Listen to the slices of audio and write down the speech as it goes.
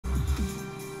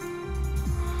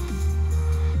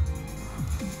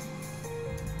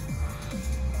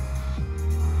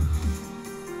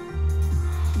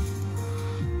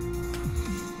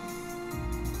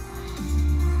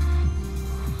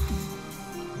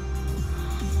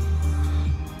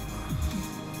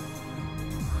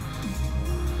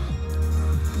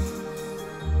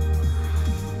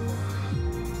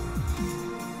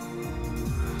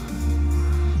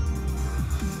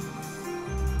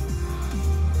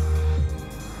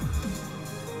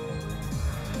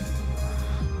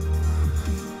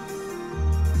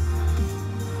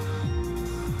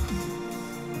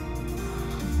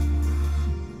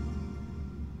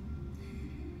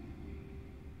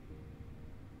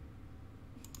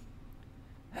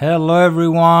Hello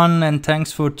everyone, and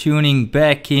thanks for tuning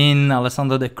back in.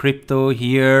 Alessandro the Crypto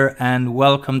here, and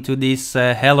welcome to this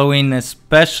Halloween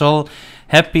special.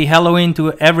 Happy Halloween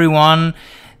to everyone.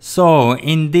 So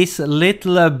in this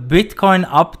little Bitcoin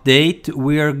update,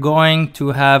 we are going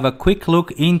to have a quick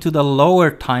look into the lower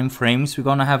time frames. We're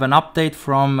gonna have an update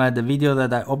from the video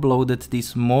that I uploaded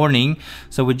this morning.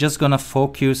 So we're just gonna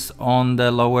focus on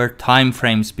the lower time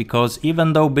frames, because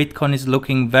even though Bitcoin is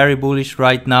looking very bullish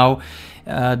right now,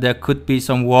 there could be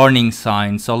some warning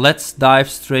signs. So let's dive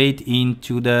straight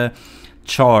into the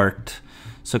chart.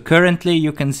 So currently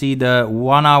you can see the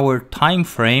 1 hour time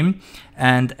frame,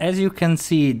 and as you can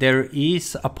see, there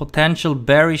is a potential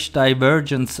bearish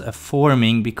divergence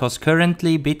forming, because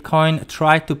currently Bitcoin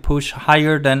tried to push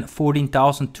higher than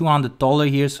 $14,200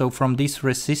 here, so from this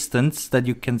resistance that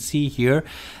you can see here,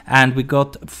 and we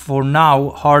got for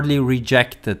now hardly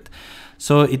rejected.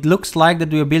 So it looks like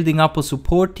that we are building up a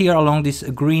support here along this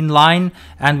green line,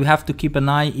 and we have to keep an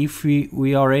eye if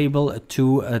we are able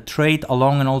to trade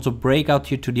along and also break out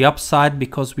here to the upside,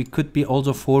 because we could be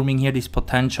also forming here this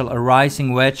potential a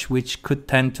rising wedge, which could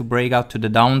tend to break out to the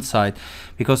downside.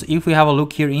 Because if we have a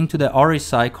look here into the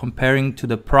RSI comparing to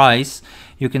the price,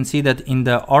 you can see that in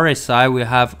the RSI we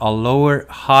have a lower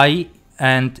high,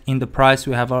 and in the price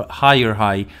we have a higher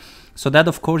high. So that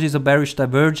of course is a bearish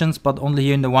divergence, but only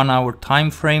here in the 1 hour time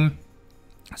frame.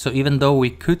 So even though we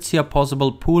could see a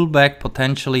possible pullback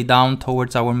potentially down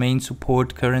towards our main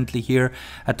support currently here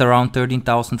at around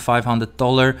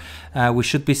 $13,500, we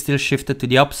should be still shifted to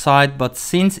the upside. But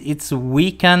since it's a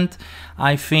weekend,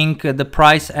 I think the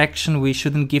price action we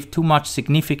shouldn't give too much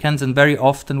significance, and very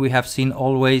often we have seen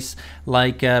always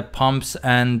like pumps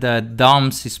and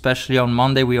dumps, especially on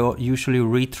Monday. We usually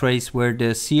retrace where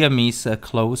the CMEs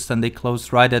closed, and they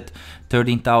closed right at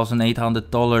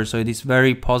 $13,800. So it is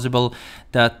very possible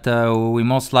that we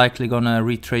most likely gonna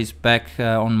retrace back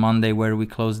on Monday where we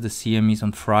closed the CMEs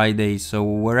on Friday. So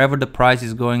wherever the price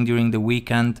is going during the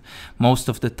weekend, most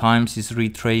of the times is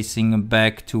retracing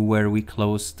back to where we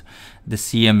closed the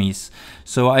CMEs.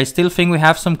 So I still think we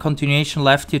have some continuation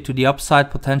left here to the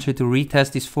upside, potentially to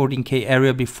retest this 14k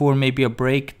area before maybe a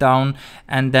breakdown,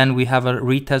 and then we have a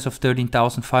retest of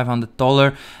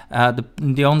 $13,500.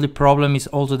 The only problem is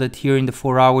also that here in the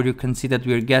 4 hour you can see that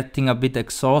we are getting a bit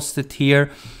exhausted here.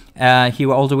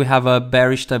 Here also we have a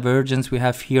bearish divergence. We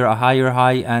have here a higher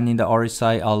high, and in the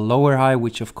RSI a lower high,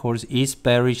 which of course is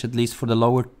bearish, at least for the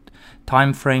lower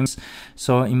time frames.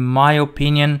 So in my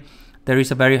opinion, there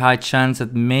is a very high chance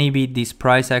that maybe this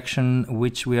price action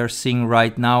which we are seeing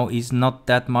right now is not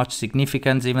that much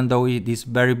significance, even though it is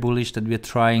very bullish that we are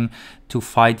trying to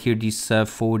fight here this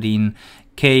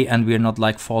 14k, and we are not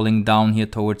like falling down here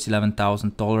towards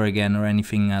 $11,000 again or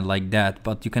anything like that.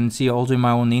 But you can see also in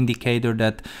my own indicator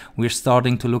that we're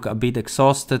starting to look a bit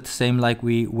exhausted, same like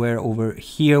we were over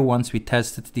here once we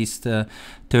tested this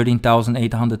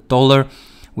 $13,800.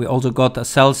 We also got a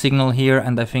sell signal here,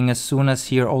 and I think as soon as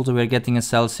here also we're getting a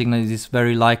sell signal, it is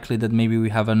very likely that maybe we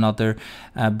have another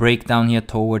breakdown here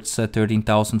towards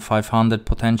 $13,500,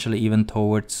 potentially even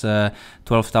towards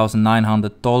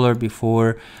 $12,900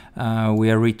 before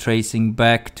we are retracing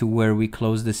back to where we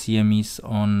closed the CMEs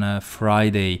on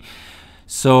Friday.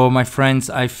 So my friends,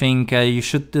 I think you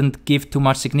shouldn't give too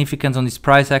much significance on this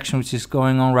price action which is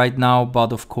going on right now,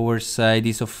 but of course it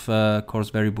is of course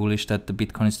very bullish that the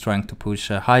Bitcoin is trying to push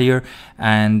higher,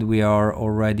 and we are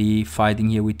already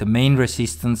fighting here with the main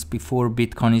resistance before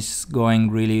Bitcoin is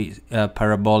going really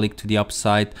parabolic to the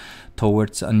upside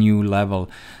towards a new level.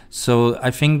 So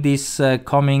I think this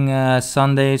coming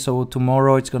Sunday, so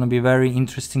tomorrow, it's going to be very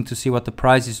interesting to see what the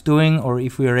price is doing, or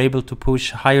if we are able to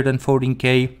push higher than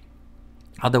 14k.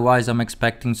 Otherwise, I'm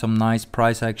expecting some nice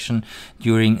price action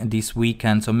during this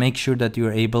weekend. So make sure that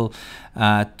you're able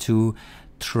to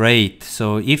trade.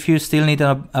 So if you still need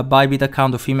a Bybit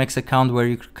account or Phemex account where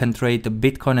you can trade the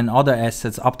Bitcoin and other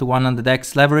assets up to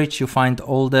 100x leverage, you find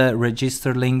all the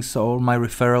register links, all my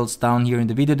referrals down here in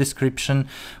the video description.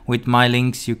 With my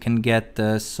links, you can get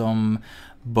some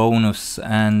bonus.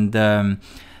 And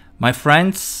my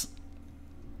friends,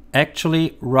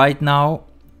 actually right now,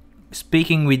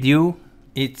 speaking with you,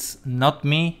 it's not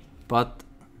me, but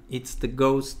it's the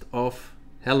ghost of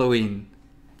Halloween.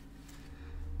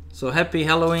 So happy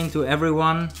Halloween to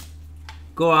everyone.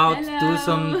 Go out, do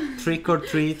some trick or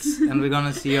treats, and we're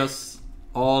gonna see us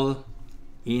all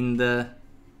in the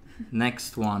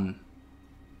next one.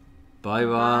 Bye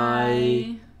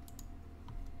bye.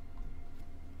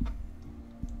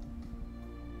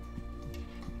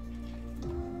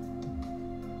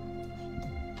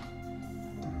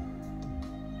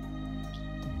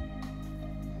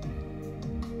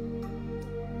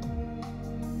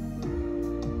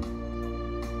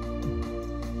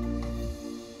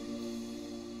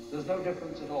 no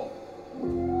difference at all.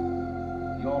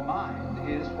 Your mind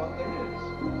is what there is.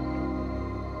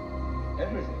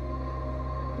 Everything.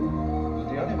 But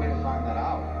the only way to find that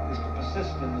out is to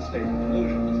persist in the state of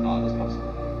delusion as hard as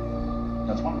possible.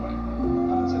 That's one way.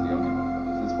 I don't say the only way,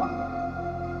 but it's one way.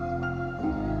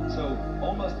 So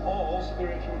almost all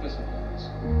spiritual disciplines,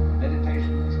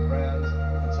 meditations, prayers,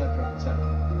 etc.,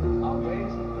 are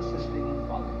ways of persisting in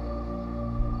folly.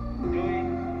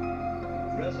 Doing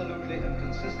resolutely and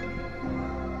consistently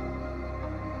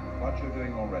what you're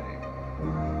doing already.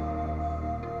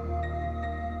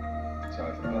 So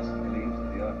if a person believes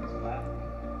that the earth is flat,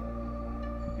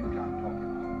 you can't talk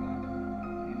him